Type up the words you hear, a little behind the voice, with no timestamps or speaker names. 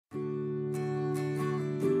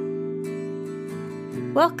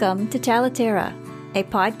Welcome to Talaterra, a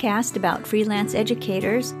podcast about freelance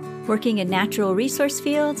educators working in natural resource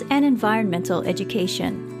fields and environmental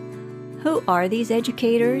education. Who are these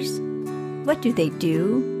educators? What do they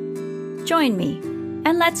do? Join me,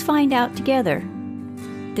 and let's find out together.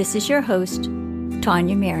 This is your host,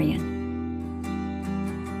 Tania Marien.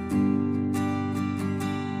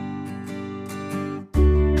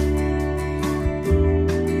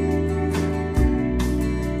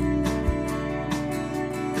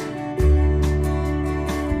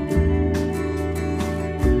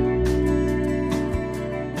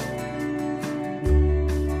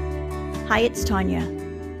 Hi, it's Tania.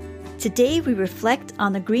 Today we reflect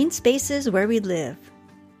on the green spaces where we live.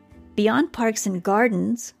 Beyond parks and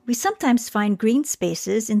gardens, we sometimes find green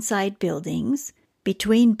spaces inside buildings,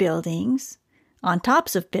 between buildings, on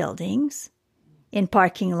tops of buildings, in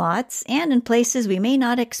parking lots, and in places we may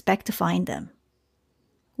not expect to find them.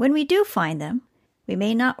 When we do find them, we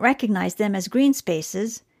may not recognize them as green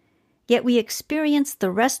spaces, yet we experience the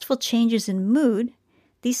restful changes in mood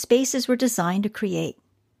these spaces were designed to create.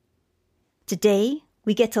 Today,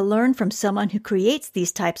 we get to learn from someone who creates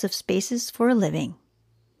these types of spaces for a living.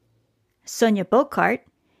 Sonja Bochart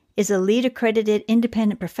is a LEED-accredited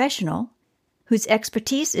independent professional whose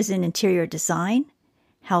expertise is in interior design,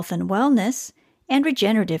 health and wellness, and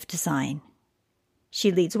regenerative design.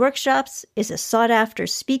 She leads workshops, is a sought-after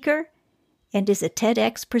speaker, and is a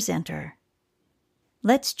TEDx presenter.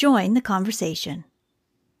 Let's join the conversation.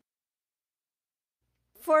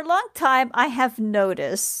 For a long time, I have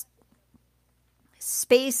noticed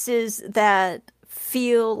spaces that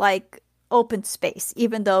feel like open space,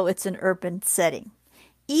 even though it's an urban setting.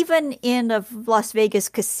 Even in a Las Vegas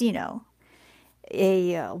casino,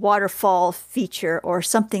 a waterfall feature or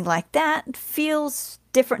something like that feels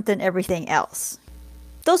different than everything else.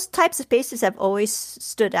 Those types of spaces have always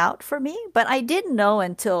stood out for me, but I didn't know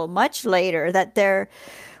until much later that there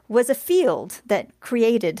was a field that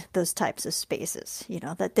created those types of spaces,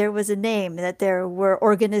 that there was a name, that there were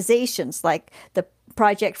organizations like the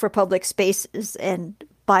Project for Public Spaces and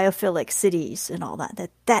Biophilic Cities and all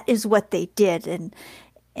that is what they did.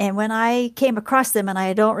 And when I came across them, and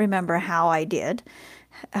I don't remember how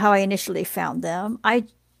I initially found them, I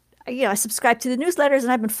subscribed to the newsletters,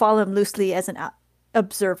 and I've been following them loosely as an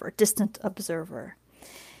distant observer.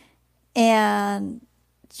 And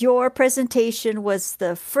your presentation was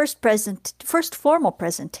the first formal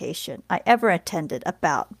presentation I ever attended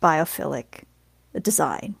about biophilic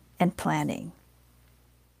design and planning.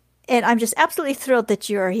 And I'm just absolutely thrilled that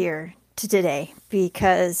you're here today,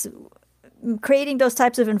 because creating those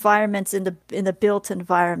types of environments in the built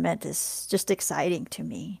environment is just exciting to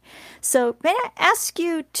me. So may I ask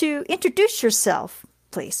you to introduce yourself,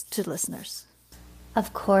 please, to listeners?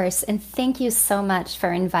 Of course, and thank you so much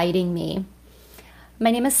for inviting me. My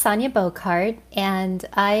name is Sonja Bochart, and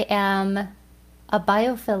I am a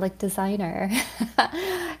biophilic designer.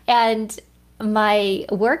 And my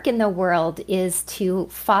work in the world is to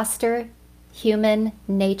foster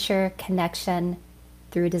human-nature connection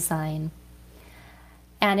through design.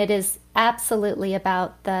 And it is absolutely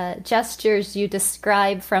about the gestures you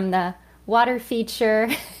describe from the water feature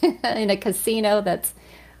in a casino.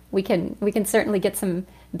 We can certainly get some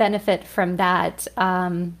benefit from that.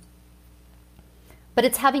 But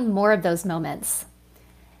it's having more of those moments.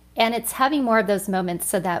 And it's having more of those moments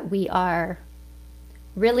so that we are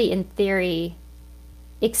really, in theory,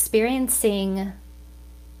 experiencing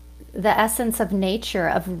the essence of nature,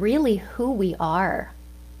 of really who we are.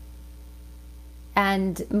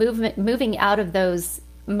 And moving out of those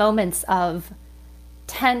moments of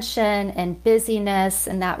tension and busyness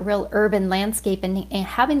and that real urban landscape, and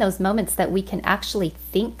having those moments that we can actually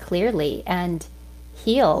think clearly and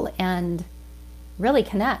heal and really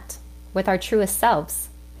connect with our truest selves.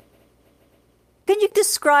 Can you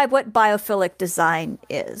describe what biophilic design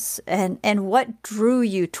is and what drew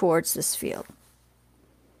you towards this field?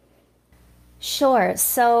 Sure.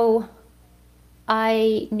 So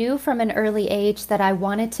I knew from an early age that I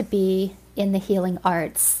wanted to be in the healing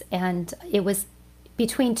arts, and it was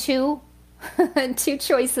between two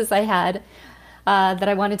choices I had that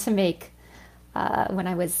I wanted to make when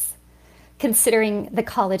I was considering the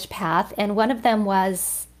college path. And one of them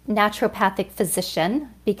was naturopathic physician,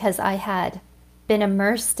 because I had been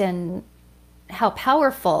immersed in how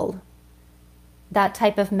powerful that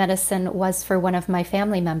type of medicine was for one of my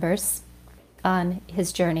family members on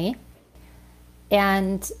his journey.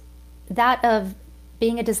 And that of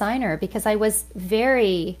being a designer, because I was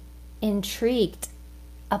very intrigued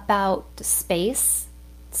about space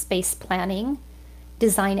planning,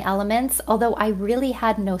 design elements. Although I really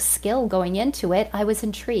had no skill going into it, I was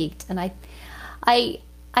intrigued, and I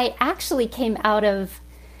actually came out of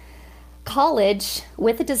college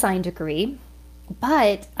with a design degree,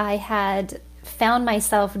 but I had found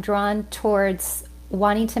myself drawn towards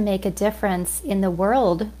wanting to make a difference in the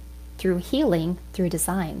world through healing, through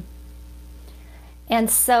design. And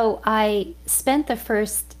so I spent the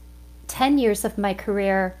first 10 years of my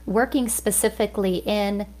career working specifically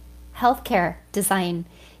in healthcare design,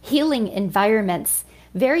 healing environments,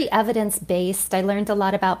 very evidence-based. I learned a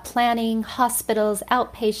lot about planning, hospitals,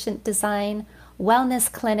 outpatient design,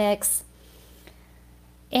 wellness clinics.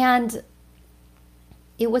 And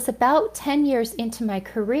it was about 10 years into my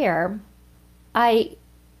career, I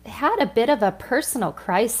had a bit of a personal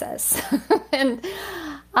crisis. And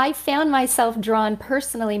I found myself drawn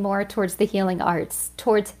personally more towards the healing arts,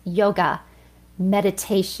 towards yoga,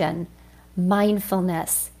 meditation,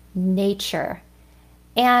 mindfulness, nature.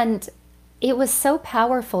 And it was so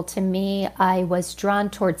powerful to me. I was drawn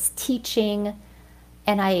towards teaching,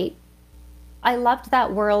 and I loved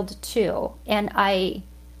that world too. And I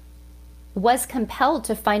was compelled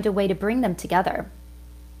to find a way to bring them together.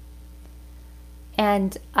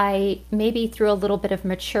 And I, maybe through a little bit of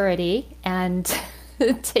maturity and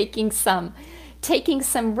taking some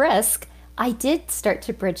risk, I did start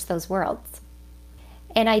to bridge those worlds.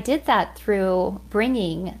 And I did that through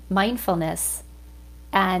bringing mindfulness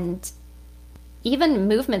and even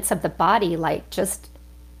movements of the body, like just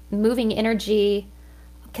moving energy,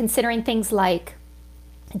 considering things like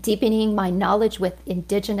deepening my knowledge with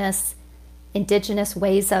indigenous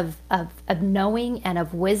ways of knowing and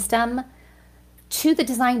of wisdom, to the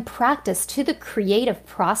design practice, to the creative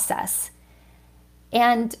process.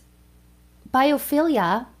 And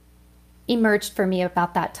biophilia emerged for me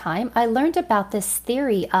about that time. I learned about this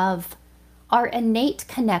theory of our innate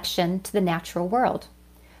connection to the natural world.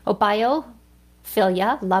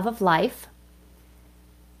 Biophilia, love of life,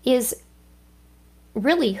 is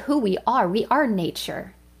really who we are. We are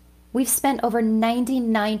nature. We've spent over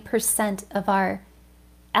 99% of our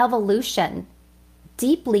evolution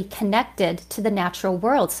deeply connected to the natural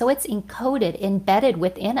world. So it's encoded, embedded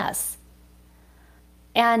within us.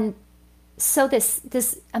 And so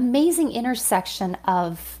this amazing intersection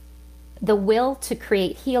of the will to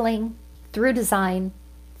create healing through design,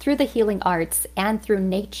 through the healing arts, and through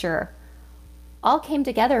nature all came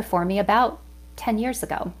together for me about 10 years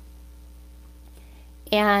ago.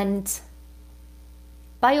 And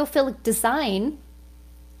biophilic design,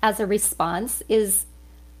 as a response, is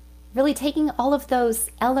really taking all of those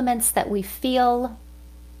elements that we feel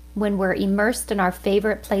when we're immersed in our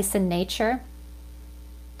favorite place in nature,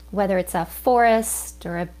 whether it's a forest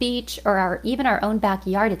or a beach or even our own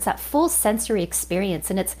backyard. It's that full sensory experience.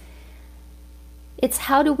 And it's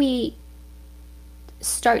how do we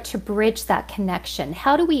start to bridge that connection?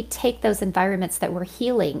 How do we take those environments that we're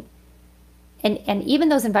healing and even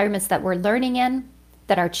those environments that we're learning in,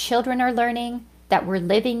 that our children are learning, that we're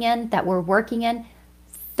living in, that we're working in,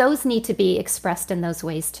 those need to be expressed in those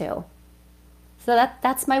ways too. So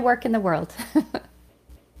that's my work in the world.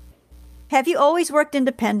 Have you always worked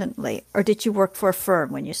independently, or did you work for a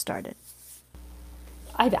firm when you started?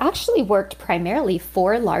 I've actually worked primarily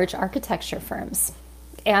for large architecture firms.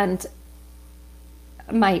 And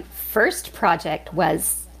my first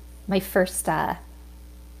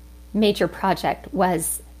major project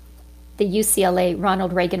was the UCLA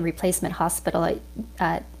Ronald Reagan Replacement Hospital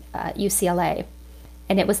at UCLA.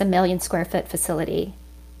 And it was a 1 million square foot facility.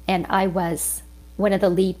 And I was one of the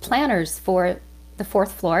lead planners for the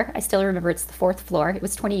 4th floor. I still remember it's the 4th floor. It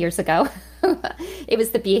was 20 years ago. It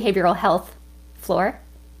was the behavioral health floor.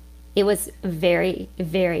 It was very,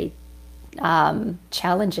 very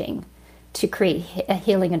challenging to create a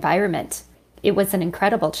healing environment. It was an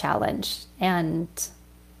incredible challenge. And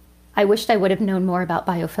I wished I would have known more about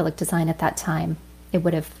biophilic design at that time. It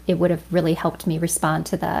would have really helped me respond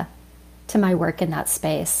to my work in that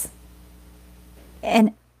space.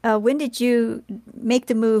 And when did you make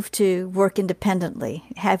the move to work independently,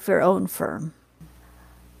 have your own firm?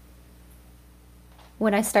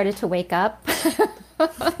 When I started to wake up.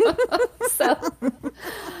 So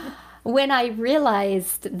when I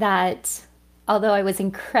realized that although I was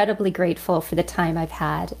incredibly grateful for the time I've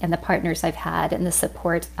had and the partners I've had and the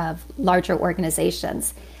support of larger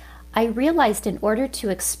organizations, I realized in order to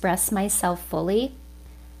express myself fully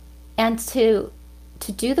and to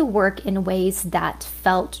do the work in ways that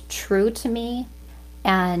felt true to me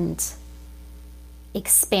and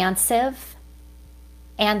expansive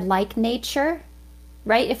and like nature,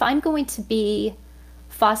 right? If I'm going to be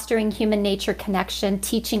fostering human nature connection,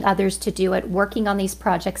 teaching others to do it, working on these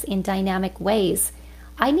projects in dynamic ways,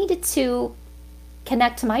 I needed to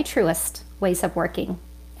connect to my truest ways of working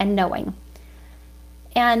and knowing.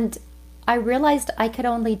 And I realized I could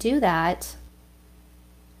only do that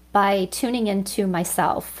by tuning into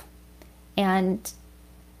myself and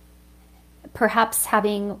perhaps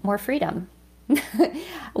having more freedom.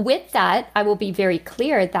 With that, I will be very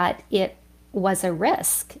clear that it was a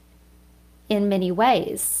risk in many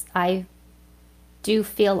ways. I do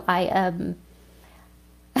feel I am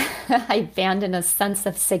I abandon a sense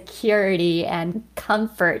of security and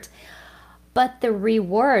comfort, but the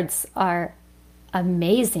rewards are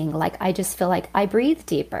amazing. Like, I just feel like I breathe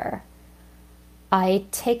deeper. I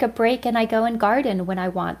take a break and I go and garden when I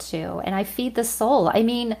want to, and I feed the soul. I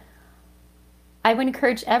mean, I would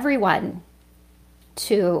encourage everyone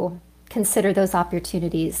to consider those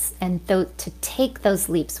opportunities and to take those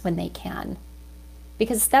leaps when they can,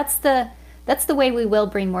 because that's the way we will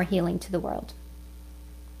bring more healing to the world.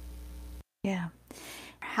 Yeah.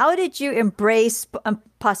 How did you embrace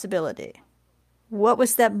possibility? What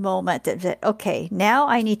was that moment that said, okay, now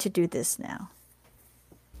I need to do this now?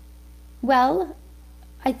 Well,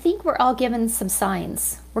 I think we're all given some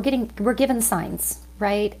signs. We're given signs,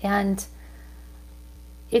 right? And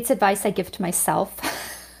it's advice I give to myself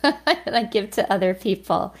and I give to other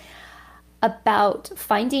people about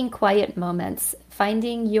finding quiet moments,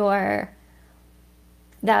 finding the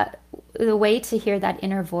way to hear that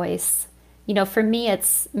inner voice. You know, for me,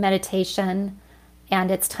 it's meditation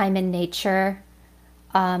and it's time in nature.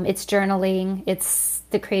 It's journaling, it's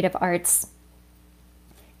the creative arts.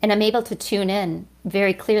 And I'm able to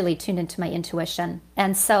very clearly tune into my intuition.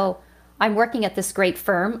 And so I'm working at this great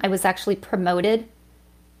firm. I was actually promoted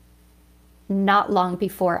not long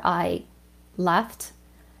before I left.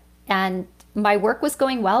 And my work was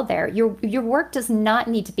going well there. Your work does not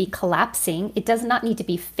need to be collapsing. It does not need to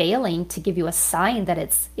be failing to give you a sign that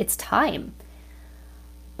it's time.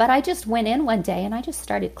 But I just went in one day and I just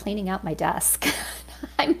started cleaning out my desk.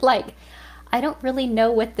 I'm like, I don't really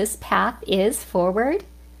know what this path is forward,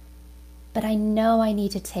 but I know I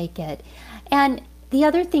need to take it. And the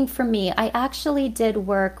other thing for me, I actually did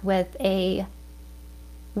work with a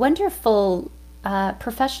wonderful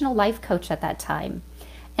professional life coach at that time.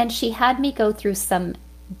 And she had me go through some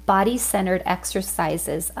body-centered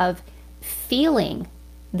exercises of feeling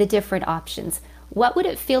the different options. What would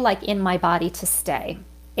it feel like in my body to stay?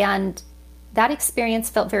 And that experience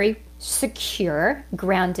felt very secure,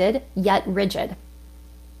 grounded, yet rigid.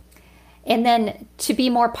 And then to be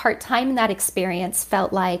more part-time in that experience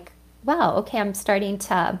felt like, wow, okay, I'm starting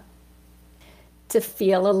to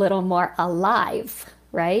feel a little more alive,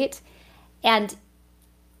 right? And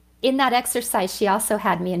in that exercise, she also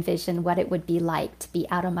had me envision what it would be like to be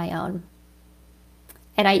out on my own.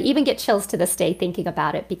 And I even get chills to this day thinking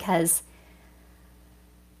about it, because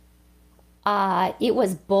it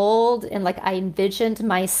was bold, and like I envisioned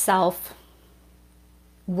myself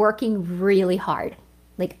working really hard.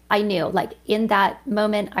 Like I knew, like in that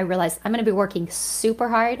moment, I realized I'm going to be working super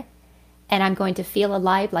hard and I'm going to feel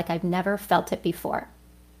alive like I've never felt it before.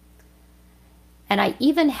 And I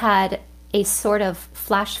even had a sort of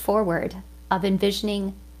flash forward of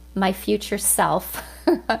envisioning my future self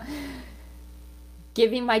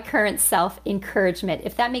giving my current self encouragement.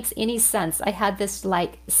 If that makes any sense, I had this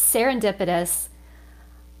like serendipitous,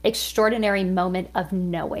 extraordinary moment of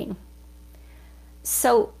knowing.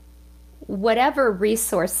 So whatever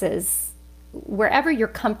resources, wherever your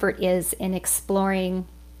comfort is in exploring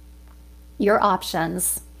your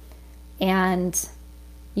options and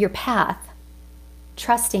your path,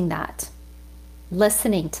 trusting that,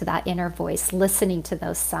 listening to that inner voice, listening to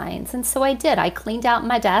those signs. And so I did. I cleaned out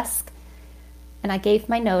my desk and I gave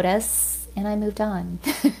my notice and I moved on.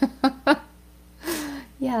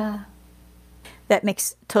 Yeah. That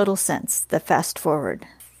makes total sense. The fast forward,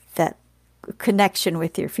 that connection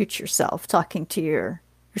with your future self, talking to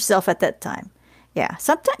yourself at that time. Yeah.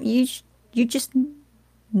 Sometimes you just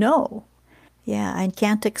know. Yeah. I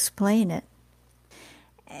can't explain it.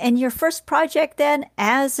 And your first project then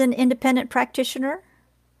as an independent practitioner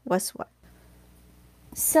was what?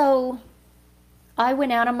 So I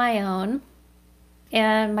went out on my own,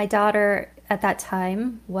 and my daughter at that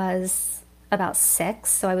time was about 6.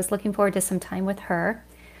 So I was looking forward to some time with her.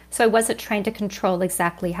 So I wasn't trying to control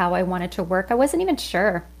exactly how I wanted to work. I wasn't even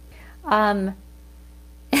sure. And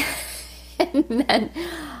then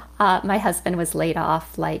my husband was laid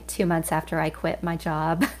off like 2 months after I quit my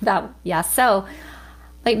job. So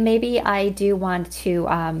like maybe I do want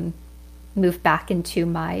to move back into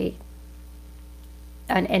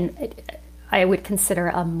and I would consider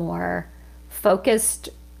a more focused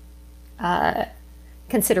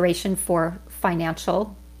consideration for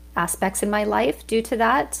financial aspects in my life due to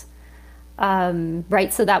that.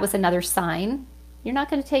 Right. So that was another sign You're not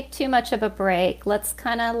going to take too much of a break. Let's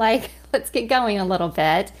kind of like, let's get going a little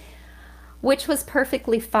bit, which was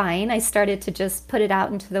perfectly fine. I started to just put it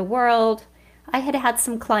out into the world. I had had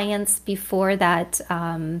some clients before that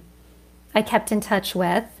I kept in touch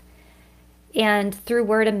with. And through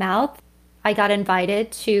word of mouth, I got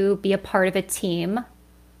invited to be a part of a team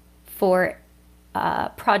for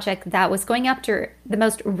a project that was going after the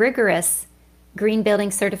most rigorous green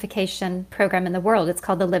building certification program in the world. It's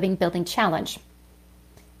called the Living Building Challenge.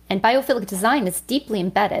 And biophilic design is deeply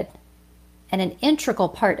embedded and an integral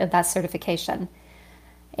part of that certification.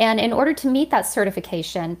 And in order to meet that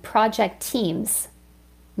certification, project teams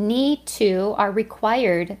are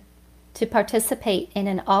required to participate in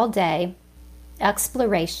an all-day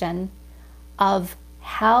exploration of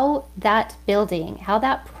how that building, how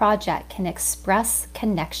that project can express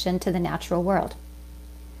connection to the natural world.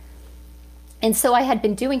 And so I had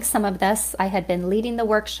been doing some of this. I had been leading the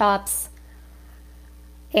workshops,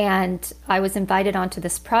 and I was invited onto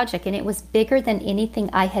this project, and it was bigger than anything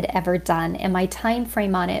I had ever done. And my time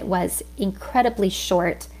frame on it was incredibly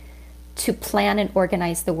short to plan and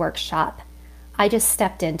organize the workshop. I just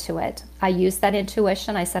stepped into it. I used that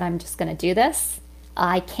intuition. I said, I'm just going to do this.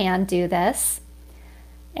 I can do this.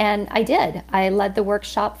 And I did. I led the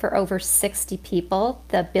workshop for over 60 people.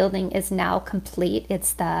 The building is now complete.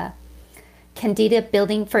 It's the Candida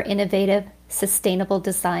Building for Innovative Sustainable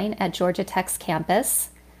Design at Georgia Tech's campus.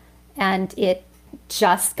 And it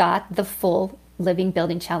just got the full Living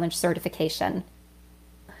Building Challenge certification.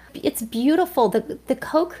 It's beautiful. The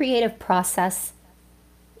co-creative process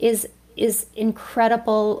is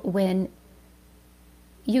incredible when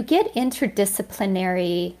you get an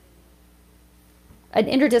interdisciplinary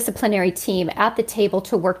team at the table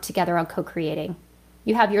to work together on co-creating.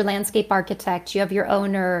 You have your landscape architect, you have your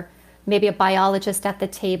owner, maybe a biologist at the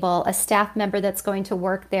table, a staff member that's going to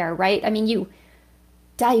work there, right? I mean, you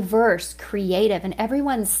diverse, creative, and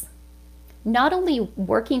everyone's not only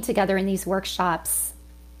working together in these workshops.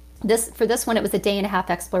 For this one, it was a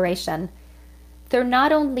 1.5-day exploration. They're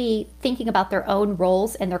not only thinking about their own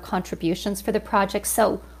roles and their contributions for the project.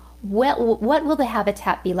 So what will the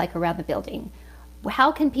habitat be like around the building?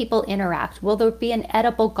 How can people interact? Will there be an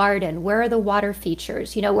edible garden? Where are the water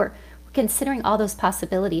features? You know, we're considering all those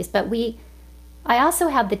possibilities, but I also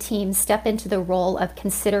have the team step into the role of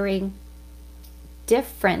considering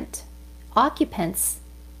different occupants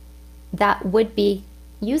that would be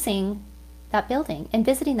using that building and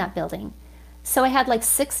visiting that building. So I had like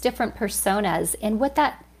 6 different personas, and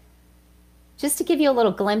just to give you a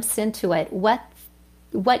little glimpse into it, what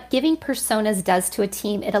giving personas does to a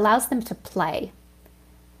team, it allows them to play.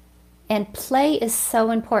 And play is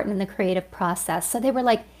so important in the creative process. So they were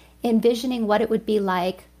like envisioning what it would be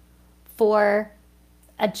like for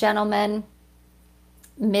a gentleman,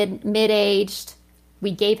 mid-aged.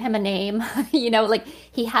 We gave him a name, you know, like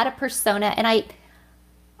he had a persona, and I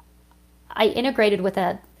integrated with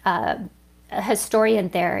a historian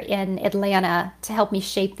there in Atlanta to help me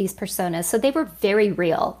shape these personas. So they were very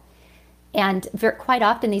real. And quite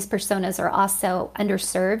often these personas are also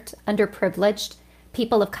underserved, underprivileged,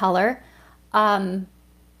 people of color,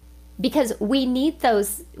 because we need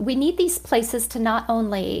these places to not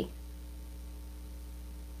only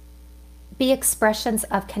be expressions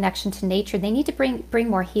of connection to nature, they need to bring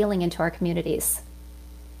more healing into our communities.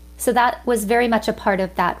 So that was very much a part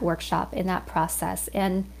of that workshop in that process.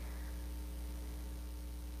 And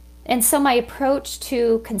so my approach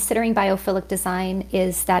to considering biophilic design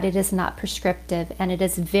is that it is not prescriptive, and it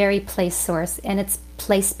is very place sourced, and it's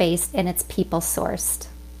place-based, and it's people-sourced.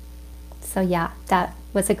 So yeah, that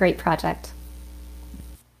was a great project.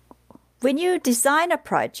 When you design a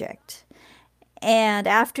project, and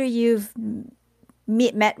after you've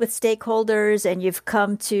met with stakeholders and you've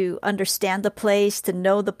come to understand the place, to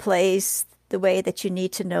know the place the way that you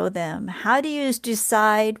need to know them, how do you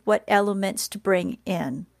decide what elements to bring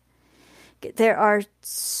in? There are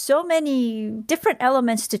so many different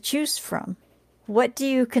elements to choose from. What do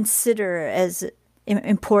you consider as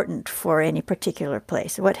important for any particular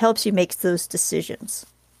place? What helps you make those decisions?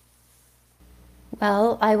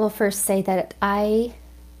 Well, I will first say that I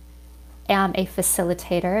am a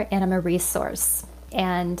facilitator and I'm a resource,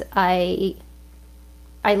 and I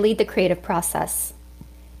lead the creative process.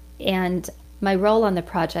 And my role on the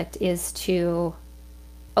project is to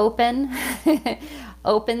open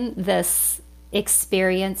this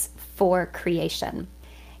experience for creation.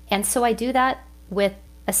 And so I do that with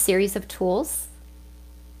a series of tools,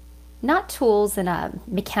 not tools in a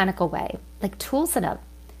mechanical way, like tools in a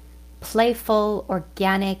playful,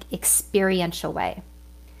 organic, experiential way,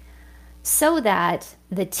 so that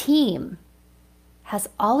the team has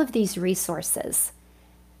all of these resources.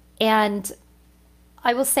 And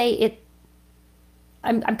I will say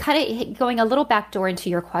I'm kind of going a little backdoor into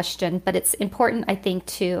your question, but it's important, I think,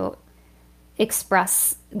 to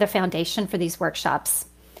express the foundation for these workshops.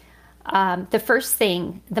 The first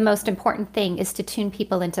thing, the most important thing, is to tune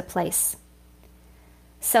people into place.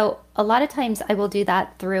 So a lot of times I will do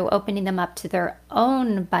that through opening them up to their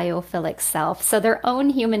own biophilic self, so their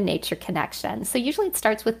own human nature connection. So usually it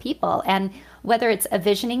starts with people, and whether it's a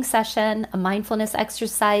visioning session, a mindfulness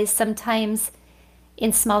exercise, sometimes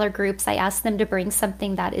in smaller groups I ask them to bring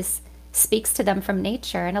something that speaks to them from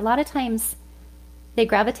nature. And a lot of times they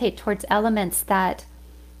gravitate towards elements that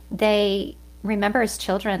they remember as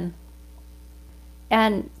children.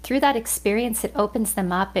 And through that experience, it opens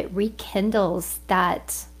them up. It rekindles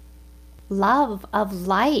that love of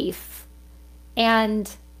life. And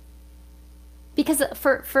because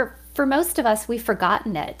for most of us, we've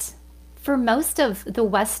forgotten it. For most of the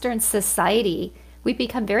Western society, we've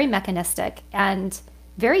become very mechanistic and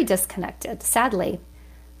very disconnected, sadly.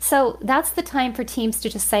 So that's the time for teams to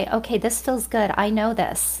just say, okay, this feels good. I know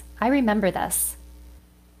this. I remember this.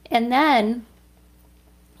 And then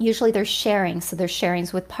usually they're sharing. So they're sharing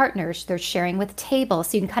with partners, they're sharing with tables.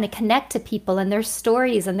 So you can kind of connect to people and their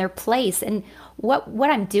stories and their place. And what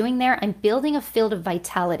I'm doing there, I'm building a field of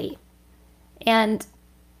vitality. And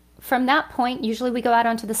from that point, usually we go out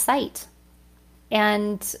onto the site.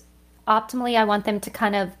 And optimally, I want them to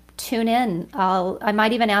kind of tune in. I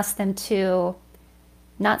might even ask them to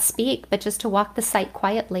not speak, but just to walk the site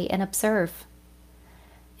quietly and observe.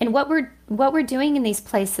 And what we're doing in these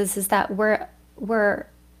places is that we're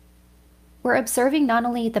observing not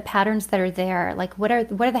only the patterns that are there, like what are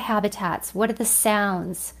the habitats, what are the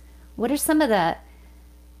sounds, what are some of the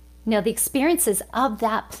experiences of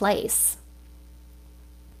that place,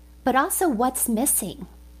 but also what's missing,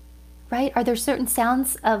 right? Are there certain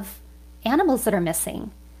sounds of animals that are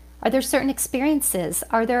missing? Are there certain experiences?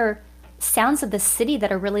 Are there sounds of the city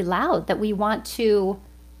that are really loud that we want to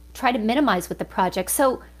try to minimize with the project?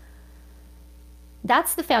 So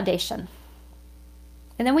that's the foundation.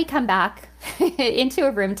 And then we come back into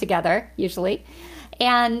a room together, usually,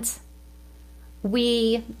 and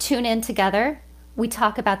we tune in together. We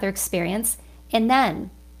talk about their experience. And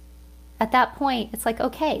then at that point, it's like,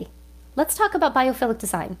 okay, let's talk about biophilic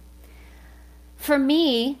design. For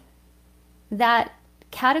me, that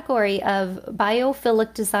category of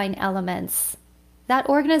biophilic design elements, that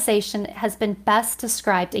organization has been best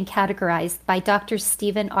described and categorized by Dr.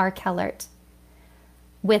 Stephen R. Kellert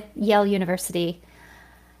with Yale University.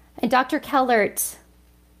 And Dr. Kellert,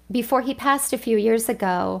 before he passed a few years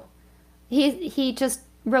ago, he just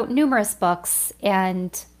wrote numerous books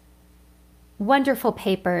and wonderful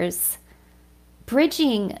papers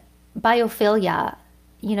bridging biophilia,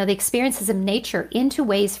 the experiences of nature, into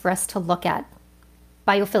ways for us to look at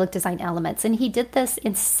biophilic design elements. And he did this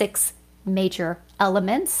in 6 major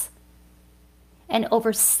elements and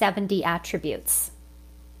over 70 attributes.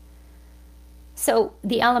 So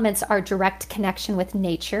the elements are direct connection with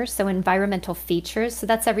nature, so environmental features. So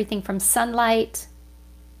that's everything from sunlight,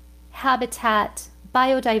 habitat,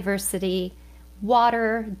 biodiversity,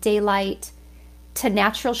 water, daylight, to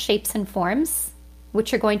natural shapes and forms,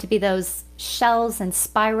 which are going to be those shells and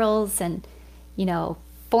spirals and,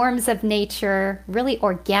 forms of nature, really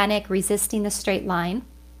organic, resisting the straight line.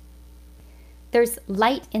 There's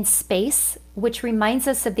light in space, which reminds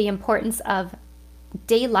us of the importance of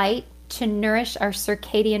daylight to nourish our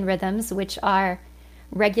circadian rhythms, which are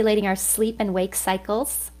regulating our sleep and wake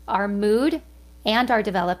cycles, our mood, and our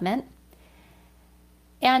development.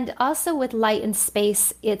 And also with light in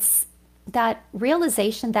space, it's that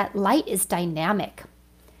realization that light is dynamic.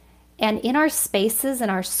 And in our spaces, in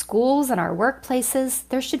our schools, and our workplaces,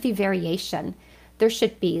 there should be variation. There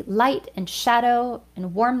should be light and shadow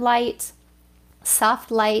and warm light, soft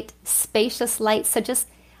light, spacious light. So just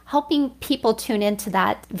helping people tune into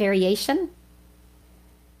that variation.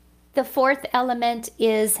 The 4th element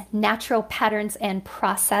is natural patterns and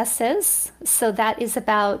processes. So that is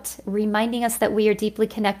about reminding us that we are deeply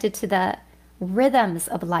connected to the rhythms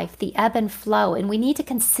of life, the ebb and flow. And we need to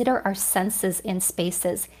consider our senses in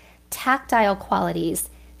spaces, tactile qualities,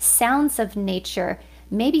 sounds of nature,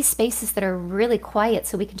 maybe spaces that are really quiet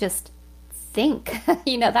so we can just think.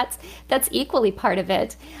 That's equally part of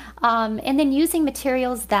it. And then using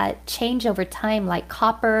materials that change over time, like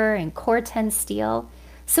copper and Corten steel.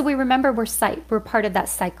 So we remember we're part of that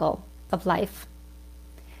cycle of life.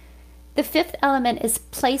 The 5th element is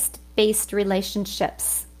place-based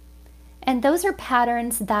relationships. And those are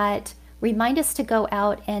patterns that remind us to go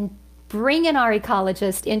out and bring in our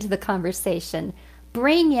ecologist into the conversation.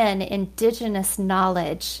 bring in indigenous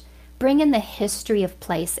knowledge, bring in the history of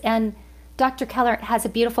place. And Dr. Keller has a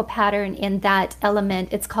beautiful pattern in that element.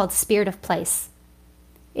 It's called Spirit of Place.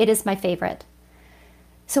 It is my favorite.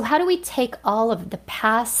 So how do we take all of the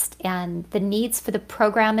past and the needs for the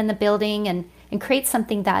program in the building and create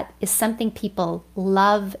something that is something people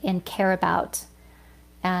love and care about?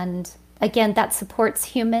 And again, that supports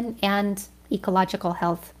human and ecological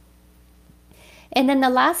health. And then the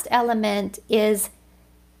last element is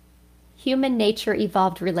human nature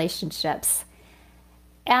evolved relationships.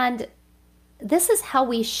 And this is how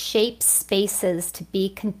we shape spaces to be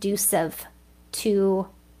conducive to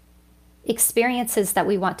experiences that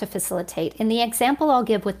we want to facilitate. And the example I'll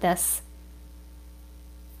give with this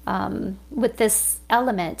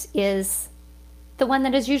element is the one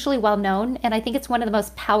that is usually well known, and I think it's one of the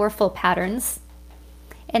most powerful patterns,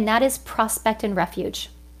 and that is prospect and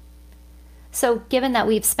refuge. So given that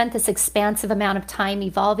we've spent this expansive amount of time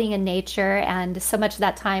evolving in nature and so much of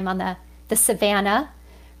that time on the savanna,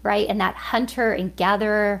 right, and that hunter and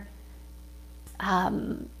gatherer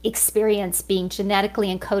experience being genetically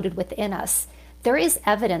encoded within us, there is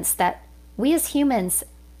evidence that we as humans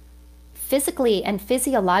physically and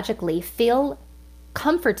physiologically feel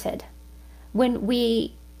comforted when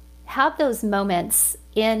we have those moments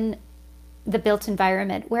in the built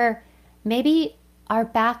environment where maybe our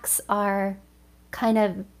backs are kind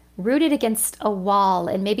of rooted against a wall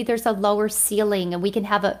and maybe there's a lower ceiling and we can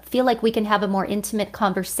feel like we can have a more intimate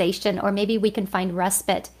conversation, or maybe we can find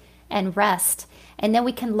respite and rest, and then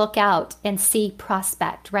we can look out and see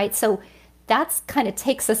prospect, right? So that's kind of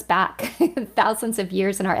takes us back thousands of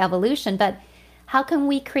years in our evolution, but how can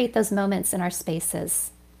we create those moments in our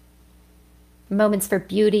spaces? Moments for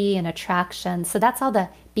beauty and attraction. So that's all the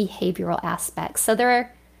behavioral aspects. So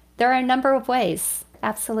there are a number of ways.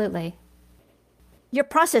 Absolutely. Your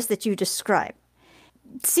process that you describe,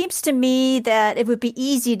 it seems to me that it would be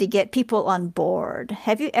easy to get people on board.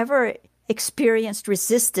 Have you ever experienced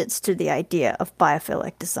resistance to the idea of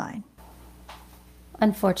biophilic design?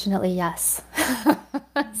 Unfortunately, yes.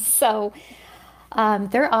 So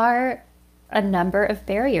there are a number of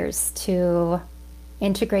barriers to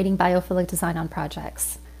integrating biophilic design on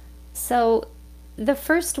projects. So the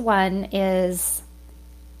first one is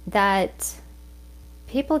that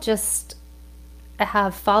people just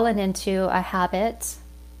have fallen into a habit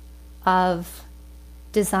of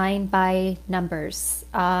design by numbers.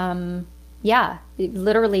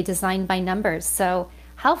 Literally design by numbers. So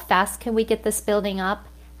how fast can we get this building up?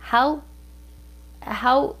 How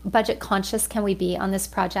budget conscious can we be on this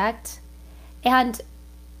project? And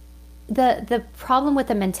the problem with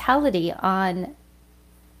the mentality on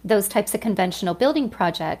those types of conventional building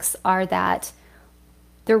projects are that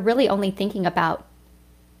they're really only thinking about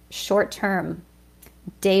short term,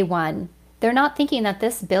 day one. They're not thinking that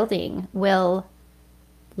this building will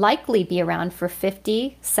likely be around for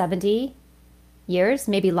 50, 70 years,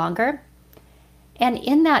 maybe longer. And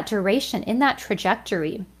in that duration, in that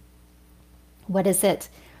trajectory, what is it?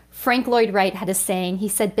 Frank Lloyd Wright had a saying. He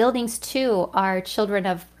said, buildings too are children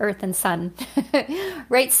of earth and sun,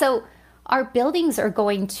 right? So our buildings are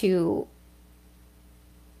going to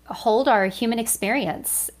hold our human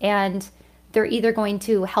experience, and they're either going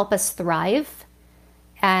to help us thrive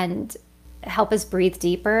and help us breathe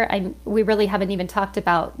deeper. We really haven't even talked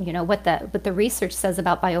about, what the research says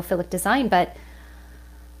about biophilic design, but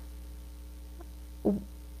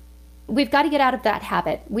we've got to get out of that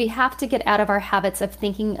habit. We have to get out of our habits of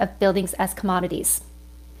thinking of buildings as commodities.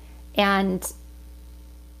 And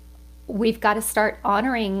we've got to start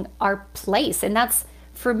honoring our place. And that's,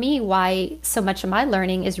 for me, why so much of my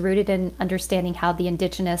learning is rooted in understanding how the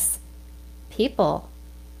indigenous people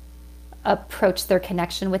approach their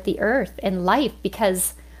connection with the earth and life,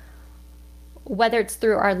 because whether it's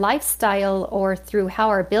through our lifestyle or through how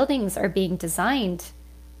our buildings are being designed,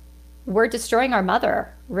 we're destroying our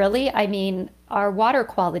mother, really. I mean, our water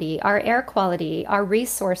quality, our air quality, our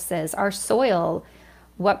resources, our soil,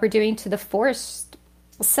 what we're doing to the forest.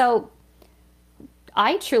 So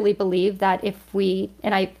I truly believe that if we,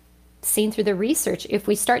 and I've seen through the research, if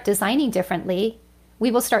we start designing differently, we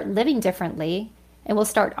will start living differently, and we'll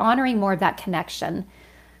start honoring more of that connection.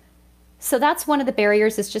 So that's one of the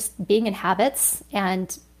barriers, is just being in habits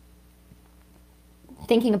and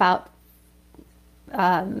thinking about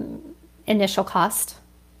initial cost.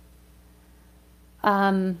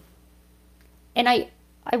 And I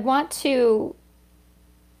want to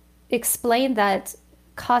explain that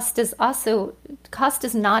cost does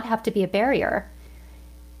not have to be a barrier.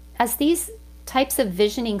 As these types of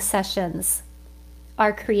visioning sessions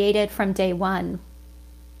are created from day one,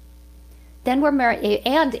 then we're more,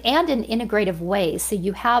 and in integrative ways. So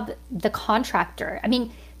you have the contractor. I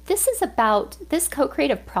mean, this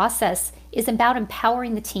co-creative process is about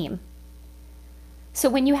empowering the team. So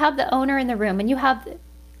when you have the owner in the room and you have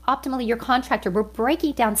optimally your contractor, we're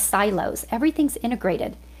breaking down silos. Everything's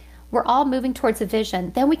integrated. We're all moving towards a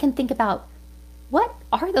vision. Then we can think about, what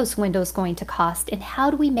are those windows going to cost and how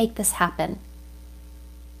do we make this happen?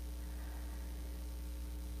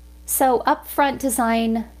 So upfront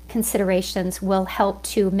design considerations will help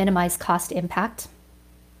to minimize cost impact.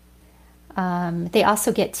 They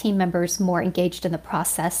also get team members more engaged in the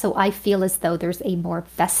process. So I feel as though there's a more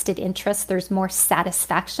vested interest. There's more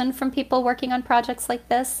satisfaction from people working on projects like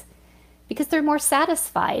this because they're more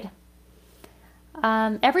satisfied.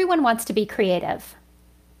 Everyone wants to be creative.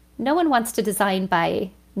 No one wants to design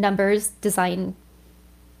by numbers, design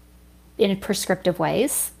in prescriptive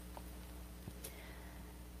ways.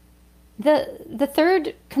 The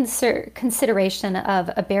third consideration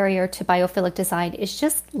of a barrier to biophilic design is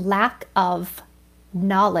just lack of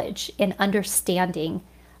knowledge and understanding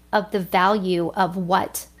of the value of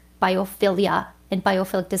what biophilia and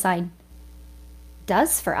biophilic design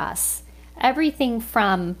does for us. Everything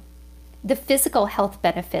from the physical health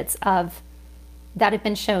benefits of that have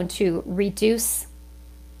been shown to reduce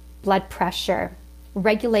blood pressure,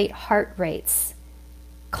 regulate heart rates,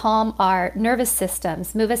 calm our nervous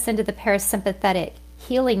systems, move us into the parasympathetic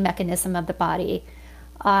healing mechanism of the body,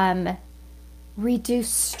 reduce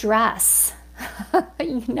stress.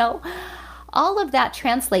 All of that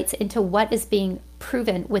translates into what is being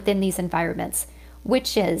proven within these environments,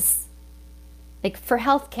 which is, like for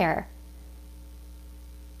healthcare,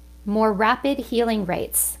 more rapid healing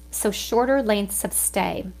rates, so shorter lengths of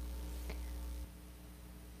stay,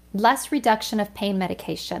 less reduction of pain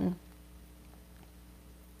medication,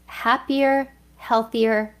 happier,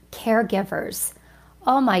 healthier caregivers.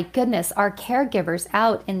 Oh my goodness, our caregivers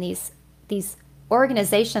out in these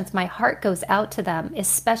organizations, my heart goes out to them,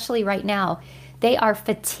 especially right now. They are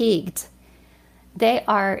fatigued. They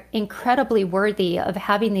are incredibly worthy of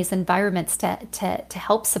having these environments to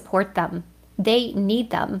help support them. They need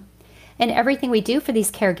them. And everything we do for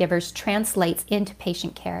these caregivers translates into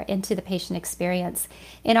patient care, into the patient experience.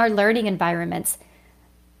 In our learning environments,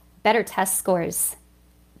 better test scores,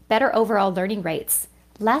 better overall learning rates,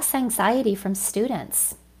 less anxiety from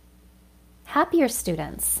students, happier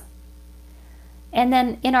students. And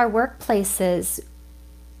then in our workplaces,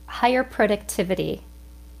 higher productivity,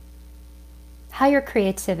 higher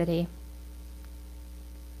creativity,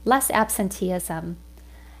 less absenteeism.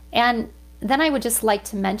 And then I would just like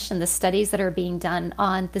to mention the studies that are being done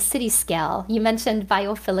on the city scale. You mentioned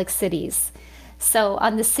biophilic cities. So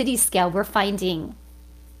on the city scale, we're finding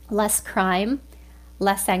less crime,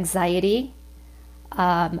 less anxiety,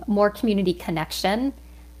 more community connection.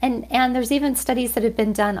 And there's even studies that have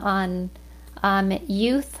been done on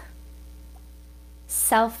youth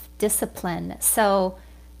self-discipline. So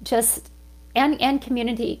just, and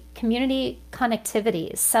community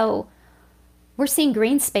connectivity. So we're seeing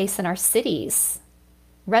green space in our cities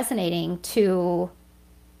resonating to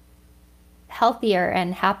healthier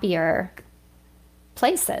and happier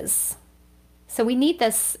places. So we need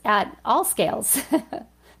this at all scales,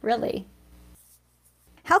 really.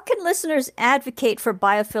 How can listeners advocate for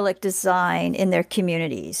biophilic design in their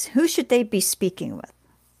communities? Who should they be speaking with?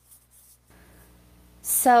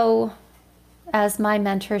 So, as my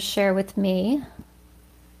mentors share with me,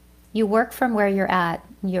 you work from where you're at.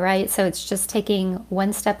 You're right. So it's just taking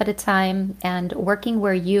one step at a time and working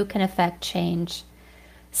where you can affect change.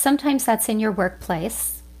 Sometimes that's in your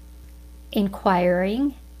workplace,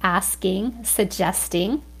 inquiring, asking,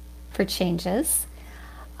 suggesting for changes,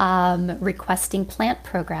 requesting plant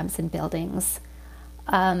programs in buildings,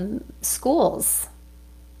 schools.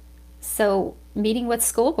 So meeting with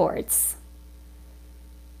school boards.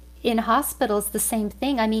 In hospitals, the same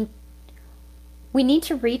thing. I mean, we need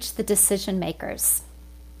to reach the decision makers.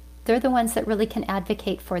 They're the ones that really can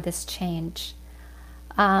advocate for this change.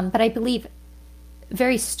 But I believe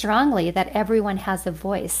very strongly that everyone has a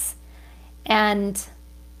voice. And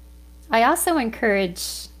I also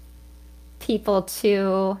encourage people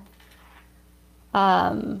to,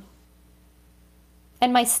 and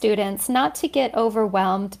my students, not to get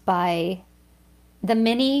overwhelmed by the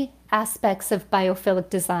many aspects of biophilic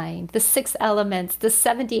design, the 6 elements, the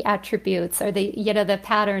 70 attributes, or the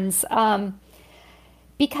patterns,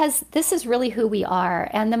 because this is really who we are.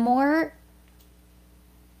 And the more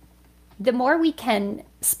we can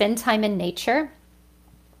spend time in nature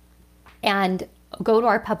and go to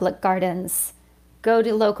our public gardens, go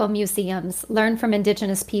to local museums, learn from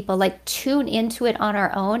indigenous people, like tune into it on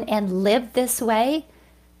our own and live this way,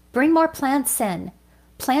 Bring more plants in.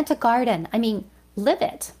 Plant a garden. I mean, live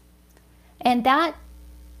it. And that,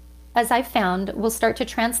 as I've found, will start to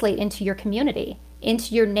translate into your community,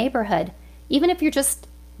 into your neighborhood. Even if you're just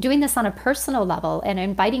doing this on a personal level and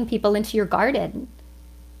inviting people into your garden,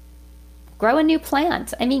 grow a new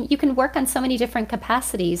plant. I mean, you can work on so many different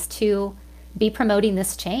capacities to be promoting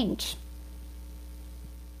this change.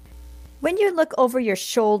 When you look over your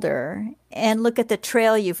shoulder and look at the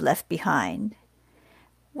trail you've left behind,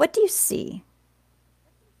 what do you see?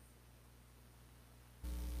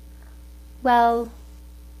 Well,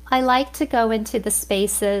 I like to go into the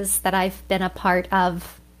spaces that I've been a part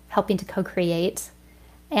of helping to co-create.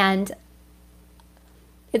 And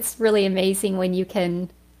it's really amazing when you can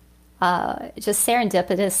just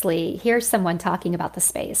serendipitously hear someone talking about the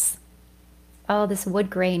space. Oh, this wood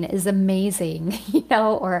grain is amazing,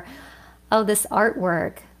 or, oh, this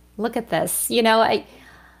artwork, look at this. I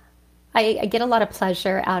get a lot of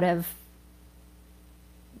pleasure out of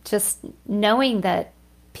just knowing that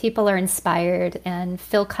people are inspired and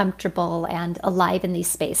feel comfortable and alive in these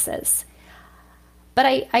spaces. But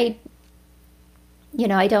I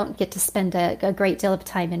don't get to spend a great deal of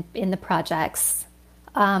time in the projects.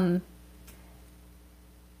 And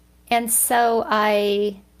so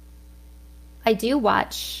I do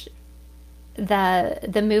watch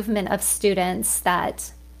the movement of students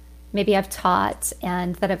that maybe I've taught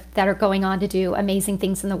and that are going on to do amazing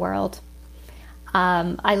things in the world.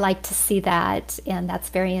 I like to see that, and that's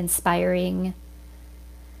very inspiring.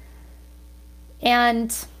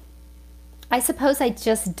 And I suppose I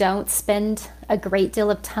just don't spend a great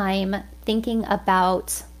deal of time thinking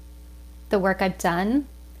about the work I've done.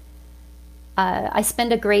 I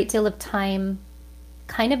spend a great deal of time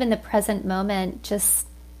kind of in the present moment, just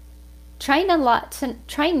trying not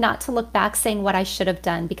to look back saying what I should have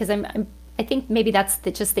done, because I think maybe that's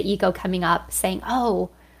just the ego coming up saying, oh,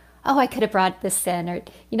 I could have brought this in, or,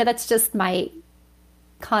 that's just my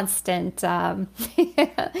constant drive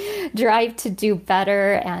to do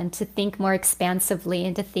better and to think more expansively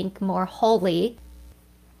and to think more wholly.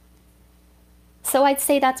 So I'd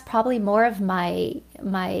say that's probably more of my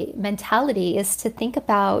mentality, is to think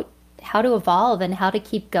about how to evolve and how to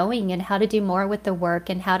keep going and how to do more with the work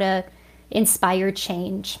and how to inspire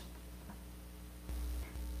change.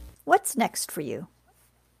 What's next for you?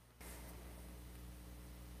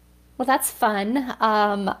 Well, that's fun.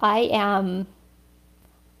 I'm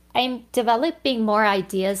developing more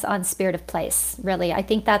ideas on spirit of place, really. I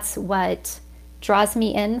think that's what draws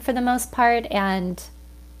me in for the most part and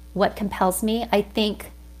what compels me. I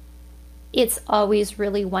think it's always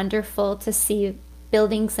really wonderful to see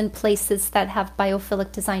buildings and places that have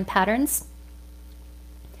biophilic design patterns.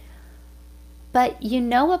 But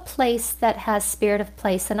a place that has spirit of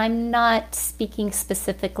place, and I'm not speaking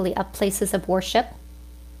specifically of places of worship.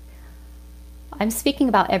 I'm speaking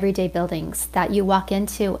about everyday buildings that you walk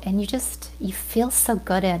into and you feel so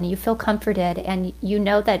good in, you feel comforted, and you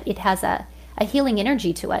know that it has a healing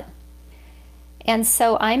energy to it. And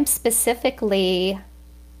so I'm specifically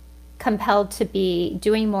compelled to be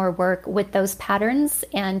doing more work with those patterns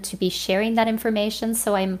and to be sharing that information.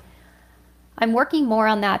 So I'm working more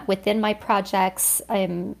on that within my projects.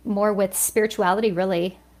 I'm more with spirituality,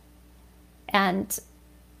 really, and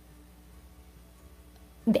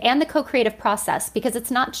the co-creative process, because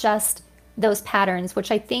it's not just those patterns,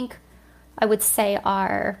 which I think I would say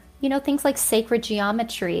are, things like sacred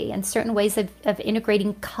geometry and certain ways of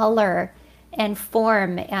integrating color and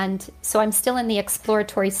form. And so I'm still in the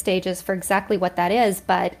exploratory stages for exactly what that is,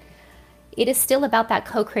 but it is still about that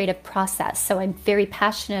co-creative process. So I'm very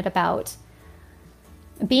passionate about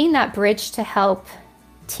being that bridge to help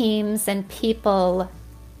teams and people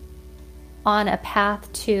on a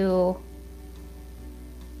path to,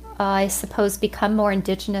 I suppose, become more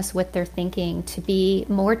indigenous with their thinking, to be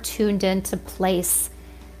more tuned into place,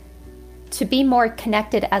 to be more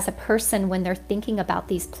connected as a person when they're thinking about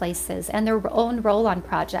these places and their own role on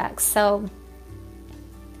projects. So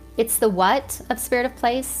it's the what of spirit of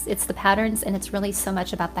place, it's the patterns, and it's really so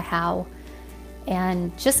much about the how.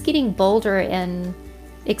 And just getting bolder in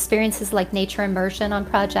experiences like nature immersion on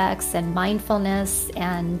projects and mindfulness.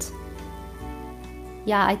 And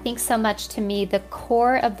yeah, I think so much, to me, the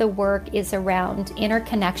core of the work is around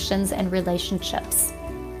interconnections and relationships.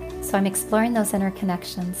 So I'm exploring those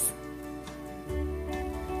interconnections.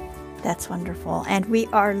 That's wonderful. And we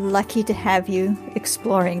are lucky to have you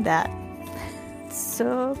exploring that.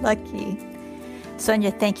 So lucky.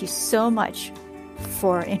 Sonja, thank you so much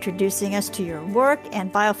for introducing us to your work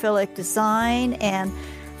and biophilic design, and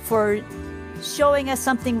for showing us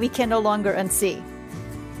something we can no longer unsee.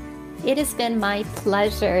 It has been my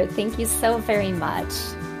pleasure. Thank you so very much.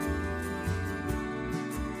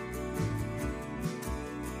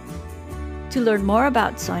 To learn more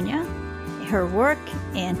about Sonja, her work,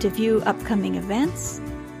 and to view upcoming events,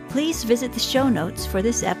 please visit the show notes for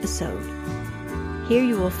this episode. Here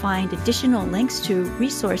you will find additional links to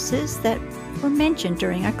resources that were mentioned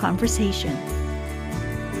during our conversation.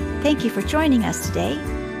 Thank you for joining us today.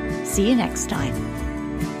 See you next time.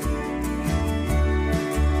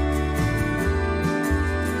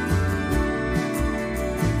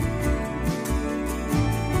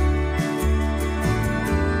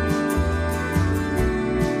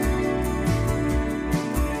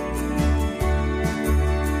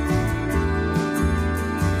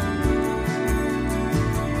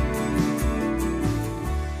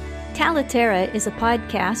 Terra is a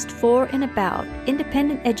podcast for and about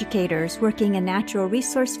independent educators working in natural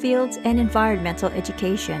resource fields and environmental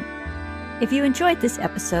education. If you enjoyed this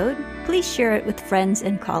episode, please share it with friends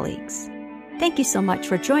and colleagues. Thank you so much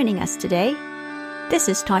for joining us today. This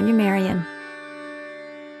is Tania Marien.